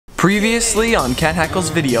Previously on Cat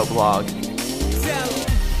Heckel's video blog.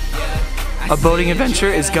 A boating adventure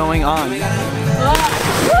is going on.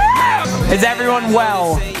 Is everyone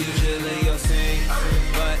well?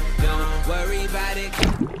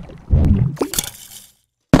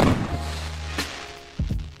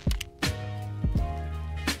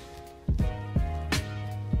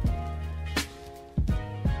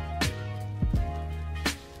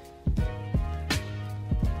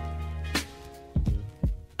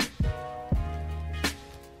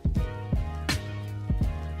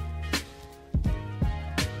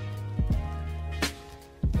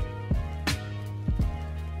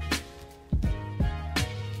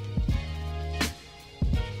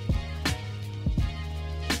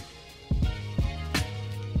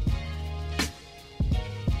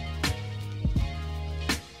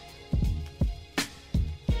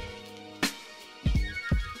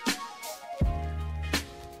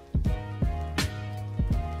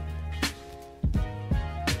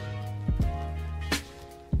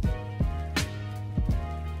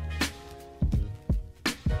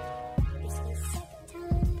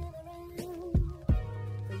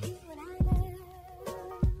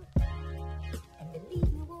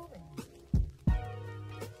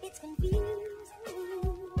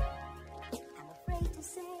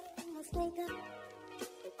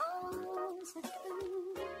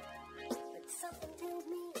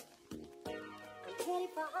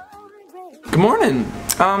 Good morning.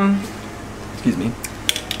 Excuse me.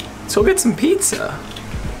 Let's go get some pizza.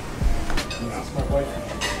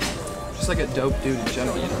 Just like a dope dude in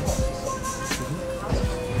general, you know.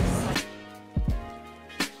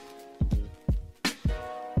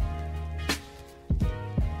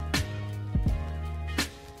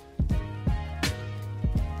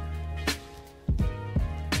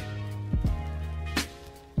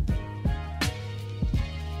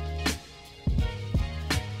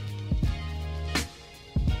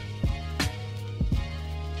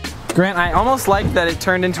 Grant, I almost like that it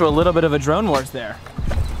turned into a little bit of a drone wars there.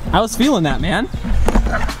 I was feeling that, man.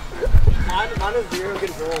 On a zero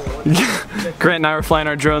control. Grant and I were flying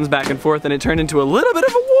our drones back and forth and it turned into a little bit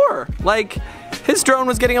of a war. Like, his drone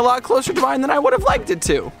was getting a lot closer to mine than I would have liked it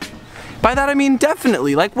to. By that I mean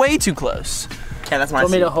definitely, like way too close. Yeah, that's my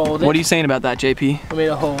Want me to hold it? What are you saying about that, JP? Want me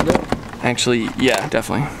to hold it? Actually, yeah,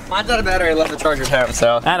 definitely. Mine's out of battery, I left the charger home,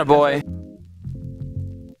 so. Attaboy.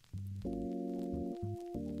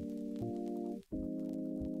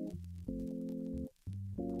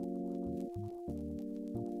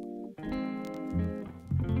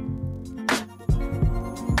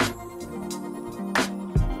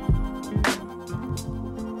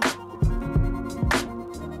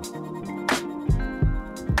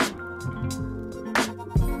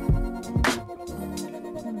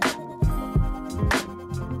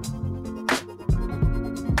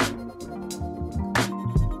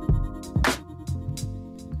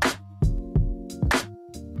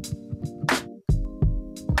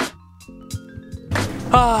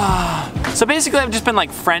 So basically I've just been like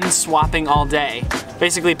friend swapping all day.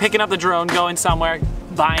 Basically picking up the drone, going somewhere,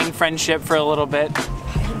 buying friendship for a little bit.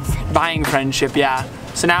 Buying friendship, yeah.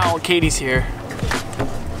 So now Katie's here.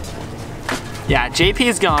 Yeah, JP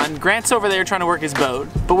is gone. Grant's over there trying to work his boat,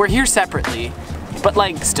 but we're here separately. But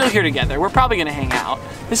like, still here together. We're probably gonna hang out.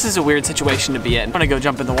 This is a weird situation to be in. I'm gonna go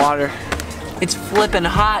jump in the water. It's flipping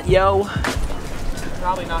hot, yo.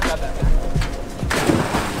 Probably not got that bad.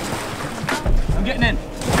 I'm getting in.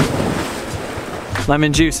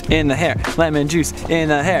 Lemon juice in the hair. Lemon juice in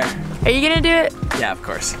the hair. Are you gonna do it? Yeah, of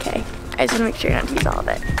course. Okay. I just wanna make sure you don't use all of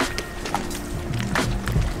it.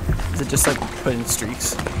 Is it just like put in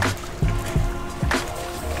streaks?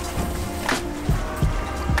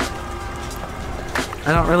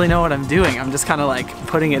 I don't really know what I'm doing. I'm just kind of like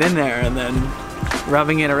putting it in there and then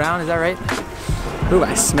rubbing it around. Is that right? Ooh,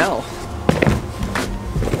 I smell.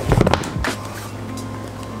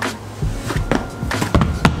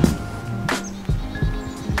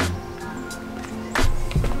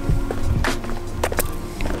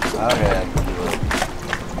 Okay.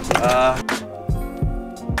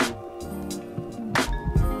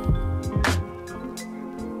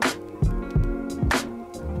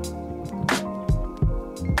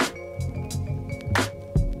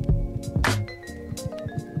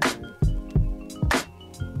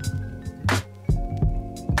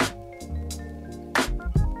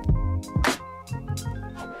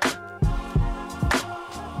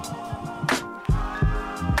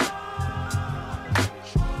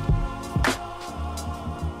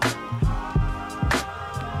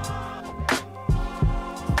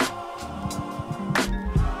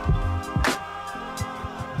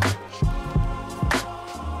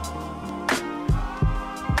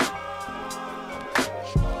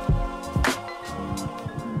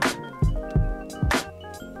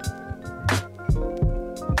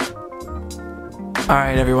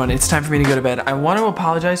 Alright everyone, it's time for me to go to bed. I want to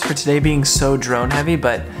apologize for today being so drone heavy,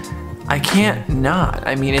 but I can't not.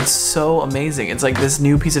 I mean, it's so amazing. It's like this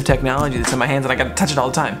new piece of technology that's in my hands and I gotta touch it all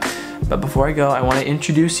the time. But before I go, I want to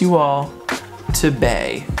introduce you all to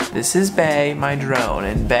Bay. This is Bay, my drone,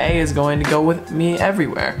 and Bay is going to go with me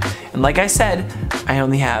everywhere. And like I said, I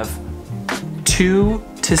only have 2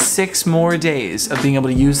 to 6 more days of being able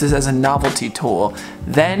to use this as a novelty tool.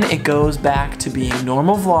 Then it goes back to being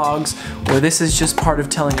normal vlogs where this is just part of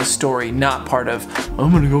telling a story, not part of,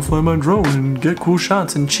 I'm gonna go fly my drone and get cool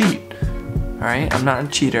shots and cheat. Alright, I'm not a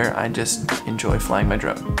cheater, I just enjoy flying my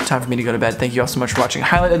drone. Time for me to go to bed. Thank you all so much for watching.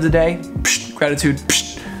 Highlight of the day, psh, gratitude,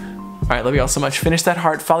 psh. Alright, love you all so much. Finish that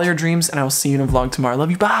heart, follow your dreams, and I will see you in a vlog tomorrow.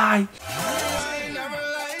 Love you, bye! Bye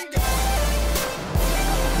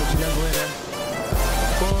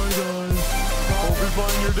guys. Hope you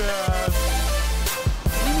find your dad.